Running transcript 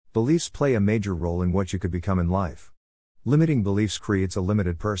Beliefs play a major role in what you could become in life. Limiting beliefs creates a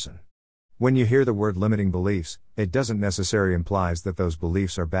limited person. When you hear the word limiting beliefs, it doesn't necessarily implies that those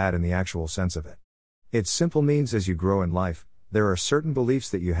beliefs are bad in the actual sense of it. It simply means as you grow in life, there are certain beliefs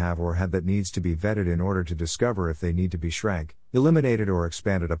that you have or had that needs to be vetted in order to discover if they need to be shrank, eliminated or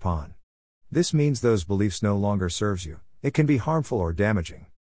expanded upon. This means those beliefs no longer serves you. It can be harmful or damaging.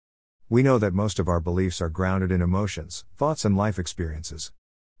 We know that most of our beliefs are grounded in emotions, thoughts and life experiences.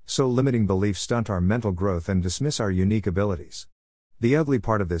 So limiting beliefs stunt our mental growth and dismiss our unique abilities. The ugly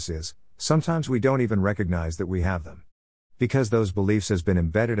part of this is, sometimes we don't even recognize that we have them. Because those beliefs has been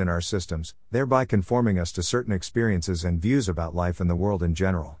embedded in our systems, thereby conforming us to certain experiences and views about life and the world in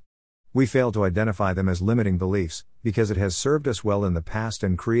general. We fail to identify them as limiting beliefs, because it has served us well in the past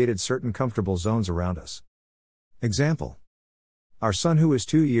and created certain comfortable zones around us. Example. Our son, who is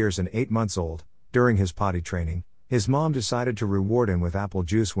 2 years and 8 months old, during his potty training, his mom decided to reward him with apple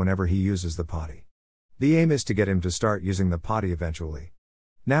juice whenever he uses the potty. The aim is to get him to start using the potty eventually.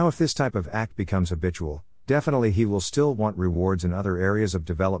 Now if this type of act becomes habitual, definitely he will still want rewards in other areas of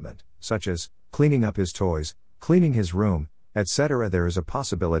development, such as cleaning up his toys, cleaning his room, etc. There is a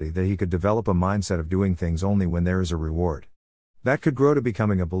possibility that he could develop a mindset of doing things only when there is a reward. That could grow to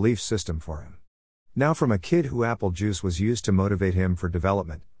becoming a belief system for him. Now from a kid who apple juice was used to motivate him for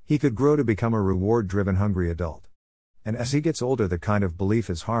development, he could grow to become a reward-driven hungry adult. And as he gets older, the kind of belief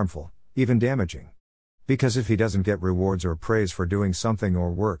is harmful, even damaging. Because if he doesn't get rewards or praise for doing something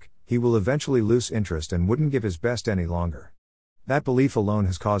or work, he will eventually lose interest and wouldn't give his best any longer. That belief alone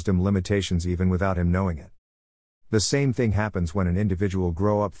has caused him limitations even without him knowing it. The same thing happens when an individual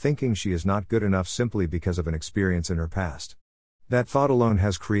grows up thinking she is not good enough simply because of an experience in her past. That thought alone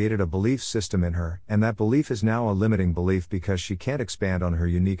has created a belief system in her, and that belief is now a limiting belief because she can't expand on her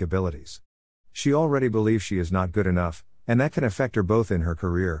unique abilities. She already believes she is not good enough, and that can affect her both in her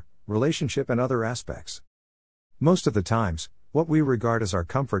career, relationship and other aspects. Most of the times, what we regard as our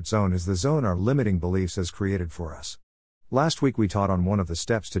comfort zone is the zone our limiting beliefs has created for us. Last week we taught on one of the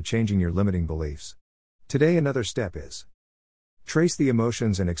steps to changing your limiting beliefs. Today another step is trace the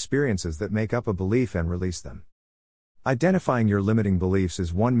emotions and experiences that make up a belief and release them. Identifying your limiting beliefs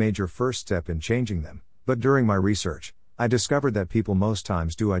is one major first step in changing them, but during my research, I discovered that people most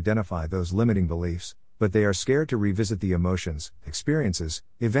times do identify those limiting beliefs, but they are scared to revisit the emotions, experiences,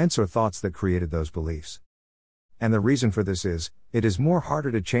 events or thoughts that created those beliefs. And the reason for this is, it is more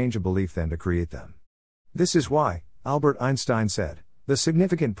harder to change a belief than to create them. This is why, Albert Einstein said, the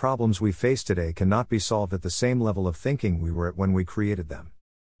significant problems we face today cannot be solved at the same level of thinking we were at when we created them.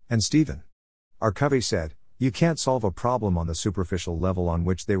 And Stephen R. Covey said, you can't solve a problem on the superficial level on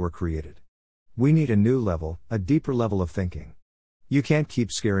which they were created. We need a new level, a deeper level of thinking. You can't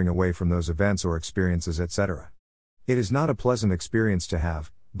keep scaring away from those events or experiences, etc. It is not a pleasant experience to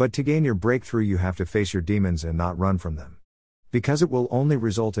have, but to gain your breakthrough you have to face your demons and not run from them. Because it will only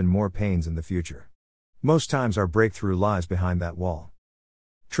result in more pains in the future. Most times our breakthrough lies behind that wall.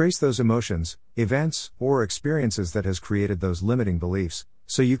 Trace those emotions, events, or experiences that has created those limiting beliefs,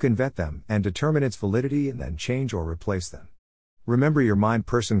 so you can vet them and determine its validity and then change or replace them. Remember, your mind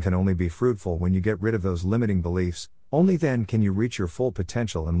person can only be fruitful when you get rid of those limiting beliefs, only then can you reach your full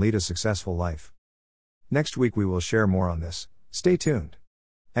potential and lead a successful life. Next week we will share more on this, stay tuned.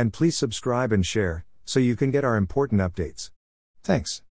 And please subscribe and share, so you can get our important updates. Thanks.